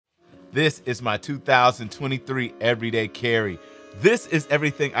This is my 2023 everyday carry. This is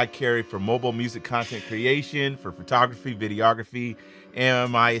everything I carry for mobile music content creation, for photography, videography,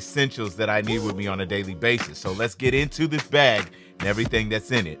 and my essentials that I need with me on a daily basis. So let's get into this bag and everything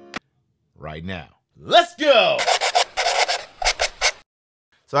that's in it right now. Let's go!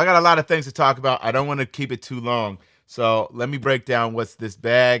 So I got a lot of things to talk about. I don't want to keep it too long. So let me break down what's this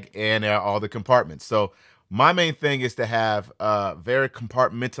bag and all the compartments. So my main thing is to have a very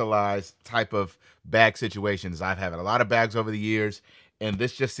compartmentalized type of bag situations. I've had a lot of bags over the years, and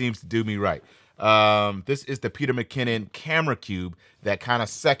this just seems to do me right. This is the Peter McKinnon camera cube that kind of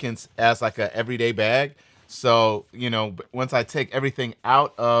seconds as like an everyday bag. So, you know, once I take everything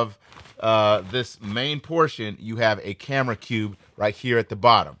out of this main portion, you have a camera cube right here at the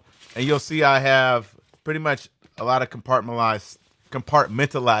bottom. And you'll see I have pretty much a lot of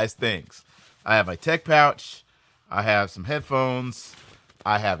compartmentalized things. I have my tech pouch, I have some headphones,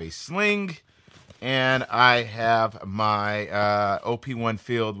 I have a sling, and I have my OP1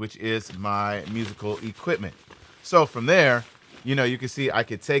 Field, which is my musical equipment. So from there, you know, you can see I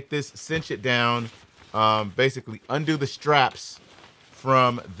could take this, cinch it down, basically undo the straps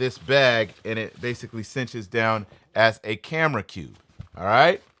from this bag, and it basically cinches down as a camera cube. All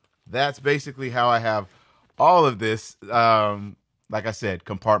right, that's basically how I have all of this, like I said,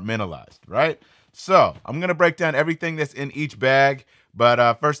 compartmentalized, right? So I'm gonna break down everything that's in each bag,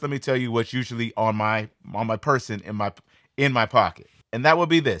 but first let me tell you what's usually on my person in my pocket, and that would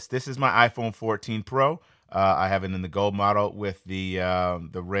be this. This is my iPhone 14 Pro. I have it in the gold model with the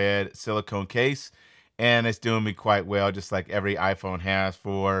red silicone case, and it's doing me quite well, just like every iPhone has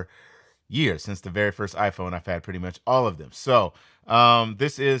for years. Since the very first iPhone, I've had pretty much all of them. So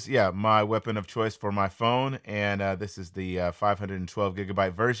this is, yeah, my weapon of choice for my phone, and this is the 512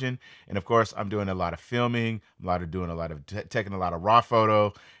 gigabyte version. And of course, I'm doing a lot of filming, taking a lot of raw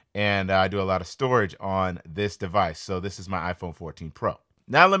photo, and I do a lot of storage on this device. So this is my iPhone 14 Pro.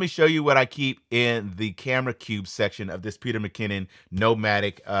 Now let me show you what I keep in the camera cube section of this Peter McKinnon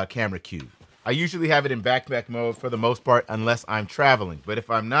Nomadic camera cube. I usually have it in backpack mode for the most part, unless I'm traveling. But if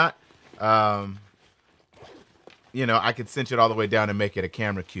I'm not, you know, I could cinch it all the way down and make it a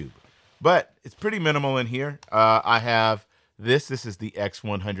camera cube. But it's pretty minimal in here. I have this. This is the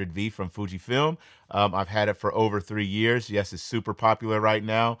X100V from Fujifilm. I've had it for over 3 years. Yes, it's super popular right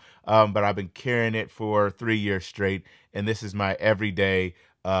now, but I've been carrying it for 3 years straight. And this is my everyday,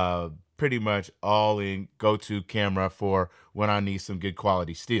 pretty much all-in go-to camera for when I need some good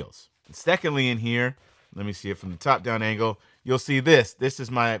quality stills. Secondly, in here, let me see it from the top-down angle. You'll see this. This is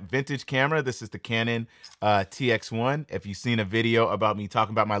my vintage camera. This is the Canon TX1. If you've seen a video about me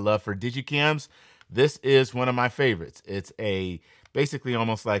talking about my love for digicams, this is one of my favorites. It's basically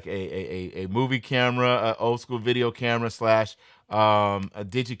almost like a movie camera, old school video camera slash a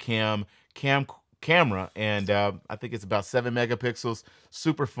digicam camera, and I think it's about 7 megapixels.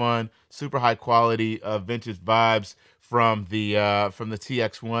 Super fun, super high quality, vintage vibes from the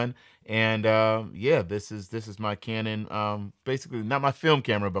TX1. And yeah, this is my Canon, basically not my film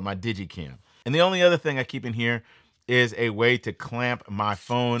camera, but my digicam. And the only other thing I keep in here is a way to clamp my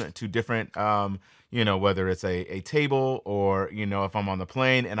phone to different, you know, whether it's a table or, you know, if I'm on the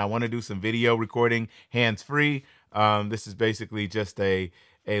plane and I want to do some video recording hands-free. This is basically just a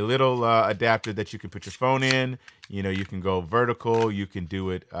little adapter that you can put your phone in. You know, you can go vertical, you can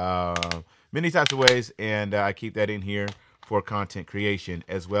do it many types of ways, and I keep that in here for content creation,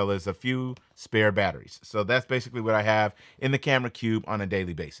 as well as a few spare batteries. So that's basically what I have in the camera cube on a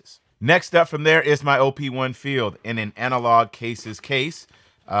daily basis. Next up from there is my OP1 Field in an analog cases case.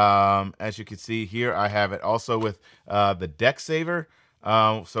 As you can see here, I have it also with the deck saver.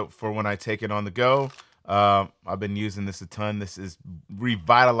 So for when I take it on the go, I've been using this a ton. This has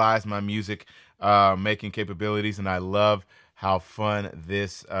revitalized my music making capabilities, and I love how fun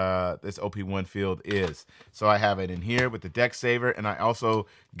this OP1 Field is. So I have it in here with the deck saver, and I also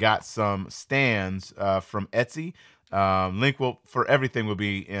got some stands from Etsy. Link for everything will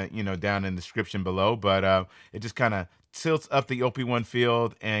be you know, down in the description below, but it just kind of tilts up the OP1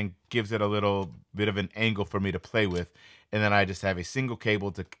 Field and gives it a little bit of an angle for me to play with. And then I just have a single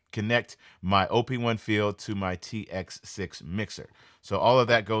cable to connect my OP1 Field to my TX6 mixer. So all of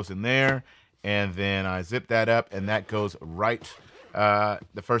that goes in there, and then I zip that up, and that goes right,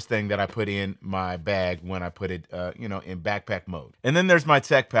 the first thing that I put in my bag when I put it, you know, in backpack mode. And then there's my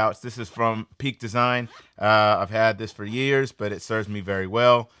tech pouch. This is from Peak Design. I've had this for years, but it serves me very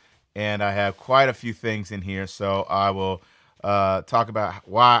well. And I have quite a few things in here, so I will talk about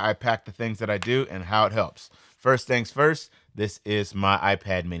why I pack the things that I do and how it helps. First things first, This is my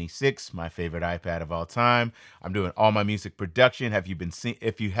iPad Mini 6, my favorite iPad of all time. I'm doing all my music production.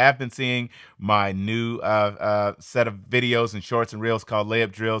 If you have been seeing my new set of videos and shorts and reels called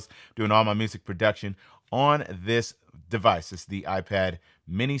Layup Drills, doing all my music production on this device. It's the iPad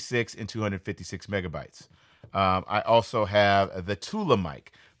Mini 6 in 256 megabytes. I also have the Tula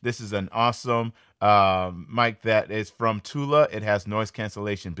mic. This is an awesome mic that is from Tula. It has noise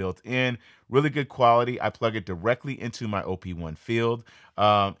cancellation built in, really good quality. I plug it directly into my OP1 field,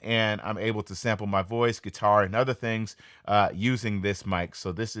 and I'm able to sample my voice, guitar, and other things using this mic.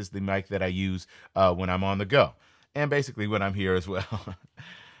 So this is the mic that I use when I'm on the go, and basically when I'm here as well.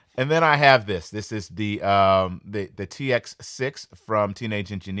 And then I have this. This is the TX6 from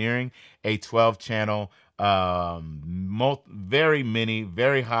Teenage Engineering, a 12-channel, very mini,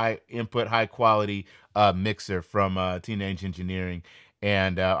 very high input, high quality mixer from Teenage Engineering,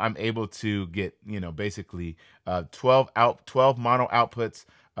 and I'm able to get basically 12 mono outputs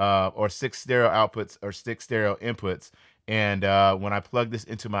or 6 stereo outputs or 6 stereo inputs. And when I plug this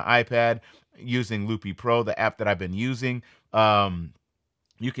into my iPad using Loopy Pro, the app that I've been using.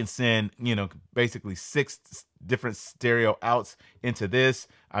 You can send, basically 6 different stereo outs into this.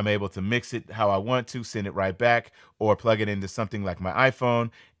 I'm able to mix it how I want to, send it right back, or plug it into something like my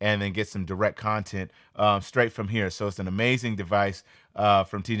iPhone and then get some direct content straight from here. So it's an amazing device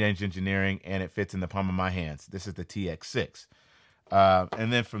from Teenage Engineering, and it fits in the palm of my hands. This is the TX6.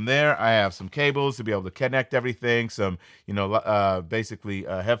 And then from there, I have some cables to be able to connect everything. Some, basically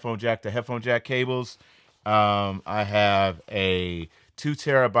headphone jack to headphone jack cables. I have a 2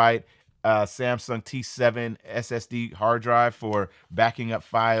 terabyte Samsung T7 SSD hard drive for backing up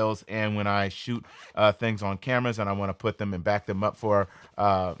files, and when I shoot things on cameras and I want to put them and back them up for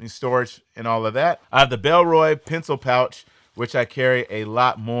storage and all of that. I have the Bellroy pencil pouch, which I carry a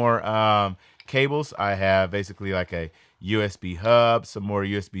lot more cables. I have basically like a USB hub, some more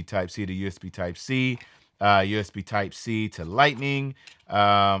USB Type-C to USB Type-C, USB Type-C to Lightning.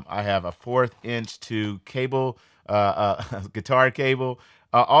 I have a 1/4 inch to cable, guitar cable,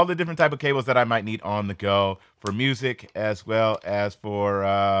 all the different type of cables that I might need on the go for music, as well as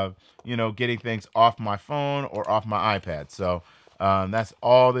for getting things off my phone or off my iPad. So that's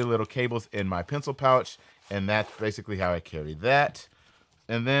all the little cables in my pencil pouch, and that's basically how I carry that.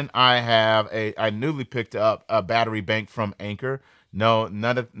 And then I newly picked up a battery bank from Anker. No,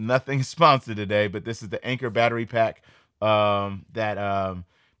 nothing sponsored today, but this is the Anker battery pack that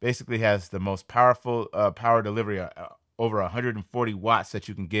basically has the most powerful power delivery, over 140 watts that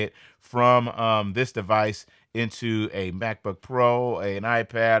you can get from this device into a MacBook Pro, an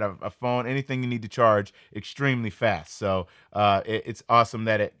iPad, a phone, anything you need to charge extremely fast. So it's awesome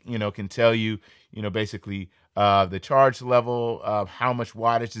that it can tell you basically the charge level, how much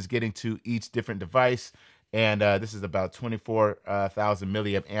wattage is getting to each different device. And this is about 24,000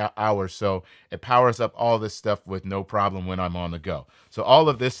 milliamp hours. So it powers up all this stuff with no problem when I'm on the go. So all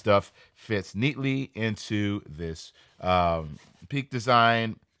of this stuff fits neatly into this Peak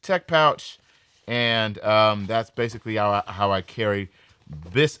Design tech pouch. And that's basically how I carry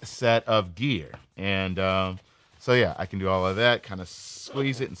this set of gear. And so, yeah, I can do all of that, kind of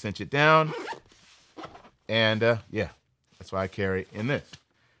squeeze it and cinch it down. And, yeah, that's why I carry in this.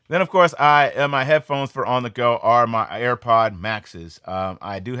 Then, of course, my headphones for on the go are my AirPod Maxes.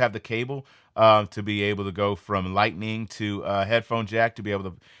 I do have the cable to be able to go from Lightning to headphone jack to be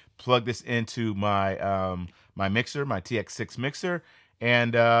able to plug this into my my mixer, my TX6 mixer,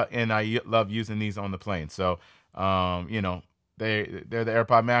 and I love using these on the plane. So, they're the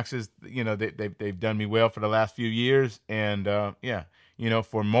AirPod Maxes. They've done me well for the last few years, and yeah.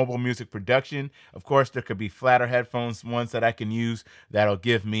 For mobile music production, of course, there could be flatter headphones, ones that I can use that'll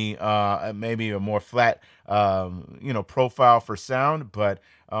give me maybe a more flat, profile for sound. But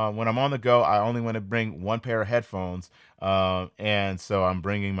when I'm on the go, I only want to bring one pair of headphones, and so I'm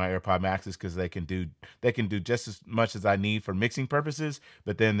bringing my AirPod Maxes because they can do just as much as I need for mixing purposes.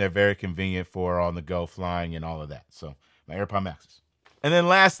 But then they're very convenient for on the go, flying, and all of that. So my AirPod Maxes. And then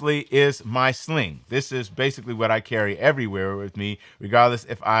lastly is my sling. This is basically what I carry everywhere with me, regardless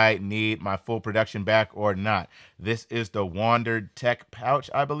if I need my full production back or not. This is the Wandered Tech pouch,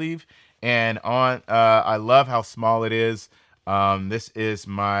 I believe. And I love how small it is. This is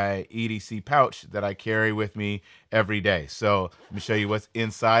my EDC pouch that I carry with me every day. So let me show you what's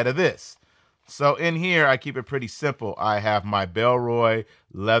inside of this. So in here, I keep it pretty simple. I have my Bellroy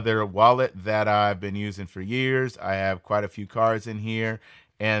leather wallet that I've been using for years. I have quite a few cards in here.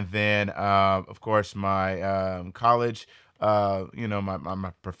 And then, of course, my college,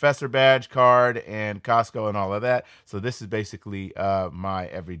 my professor badge card and Costco and all of that. So this is basically my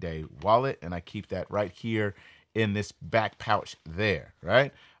everyday wallet. And I keep that right here in this back pouch there,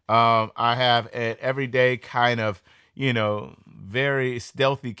 right? I have an everyday kind of, very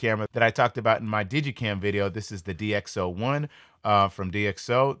stealthy camera that I talked about in my Digicam video. This is the DxO1 from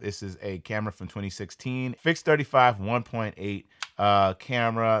DxO. This is a camera from 2016, fixed 35 1.8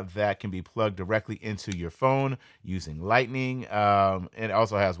 camera that can be plugged directly into your phone using Lightning. It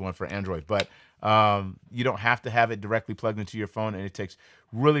also has one for Android, but you don't have to have it directly plugged into your phone, and it takes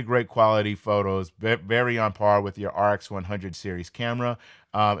really great quality photos, very on par with your RX100 series camera,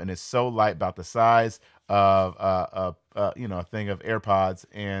 and it's so light, about the size of a thing of AirPods,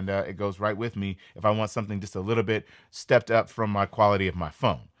 and it goes right with me if I want something just a little bit stepped up from my quality of my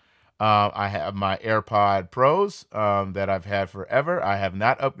phone. I have my AirPod Pros that I've had forever. I have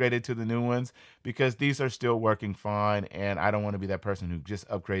not upgraded to the new ones because these are still working fine, and I don't want to be that person who just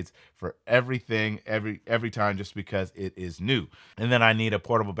upgrades for everything every time just because it is new. And then I need a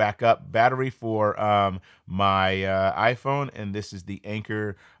portable backup battery for my iPhone, and this is the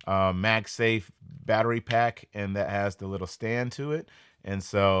Anker MagSafe battery pack, and that has the little stand to it. And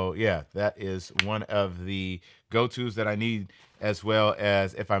so, yeah, that is one of the go-tos that I need, as well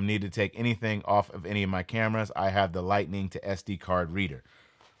as if I need to take anything off of any of my cameras, I have the Lightning to SD card reader.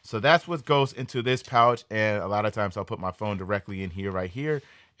 So that's what goes into this pouch, and a lot of times I'll put my phone directly in here, right here,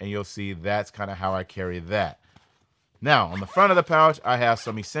 and you'll see that's kind of how I carry that. Now, on the front of the pouch, I have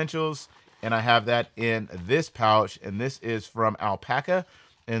some essentials, and I have that in this pouch, and this is from Alpaca.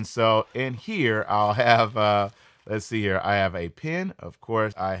 And so in here, I'll have... let's see here. I have a pen. Of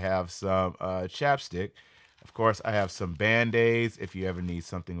course, I have some chapstick. Of course, I have some Band-Aids if you ever need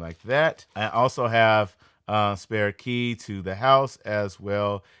something like that. I also have a spare key to the house, as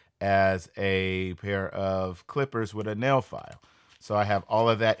well as a pair of clippers with a nail file. So I have all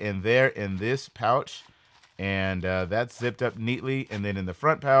of that in there in this pouch, and that's zipped up neatly. And then in the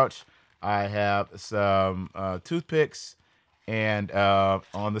front pouch, I have some toothpicks, and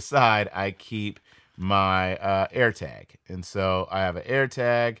on the side, I keep my AirTag. And so I have an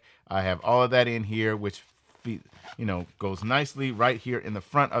AirTag. I have all of that in here, which goes nicely right here in the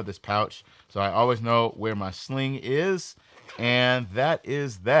front of this pouch. So I always know where my sling is, and that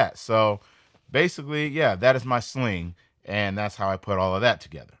is that. So basically, yeah, that is my sling, and that's how I put all of that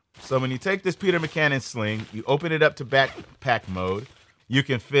together. So when you take this Peter McCannon sling, you open it up to backpack mode. You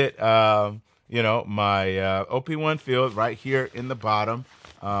can fit, my OP1 field right here in the bottom.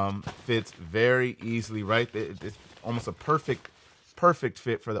 Fits very easily right there. It's almost a perfect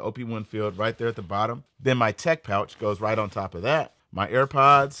fit for the OP1 field right there at the bottom. Then my tech pouch goes right on top of that. My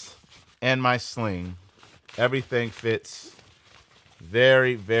AirPods and my sling, everything fits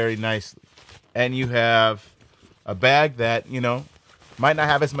very, very nicely. And you have a bag that, might not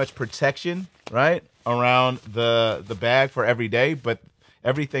have as much protection, right, around the bag for every day, but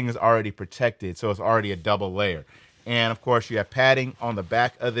everything is already protected, so it's already a double layer. And of course, you have padding on the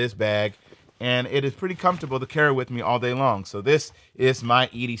back of this bag, and it is pretty comfortable to carry with me all day long. So this is my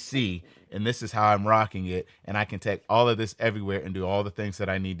EDC, and this is how I'm rocking it. And I can take all of this everywhere and do all the things that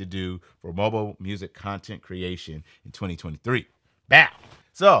I need to do for mobile music content creation in 2023. Bow!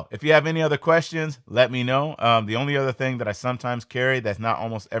 So if you have any other questions, let me know. The only other thing that I sometimes carry that's not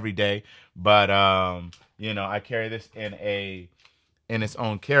almost every day, but I carry this in its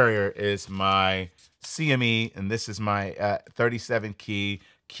own carrier is my CME, and this is my 37 key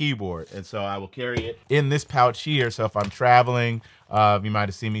keyboard. And so I will carry it in this pouch here. So if I'm traveling, you might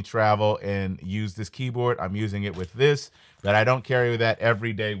have seen me travel and use this keyboard. I'm using it with this, but I don't carry that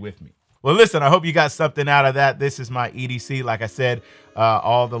every day with me. Well, listen, I hope you got something out of that. This is my EDC. Like I said,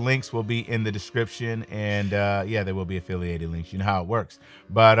 all the links will be in the description, and yeah, there will be affiliated links. You know how it works.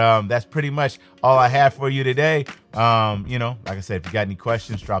 But that's pretty much all I have for you today. Like I said, if you got any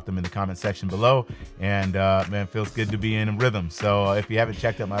questions, drop them in the comment section below. And man, it feels good to be in rhythm. So if you haven't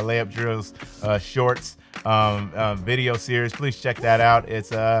checked out my layup drills shorts video series, please check that out.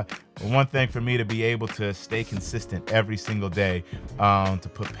 It's one thing for me to be able to stay consistent every single day, to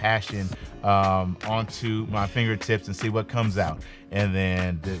put passion onto my fingertips and see what comes out, and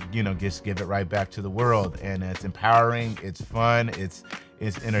then just give it right back to the world. And it's empowering, it's fun, it's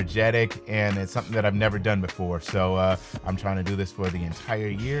energetic, and it's something that I've never done before. So I'm trying to do this for the entire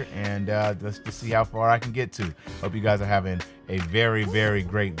year, and let's just see how far I can get to. Hope you guys are having a very, very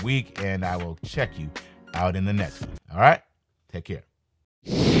great week, and I will check you out in the next one. All right, take care.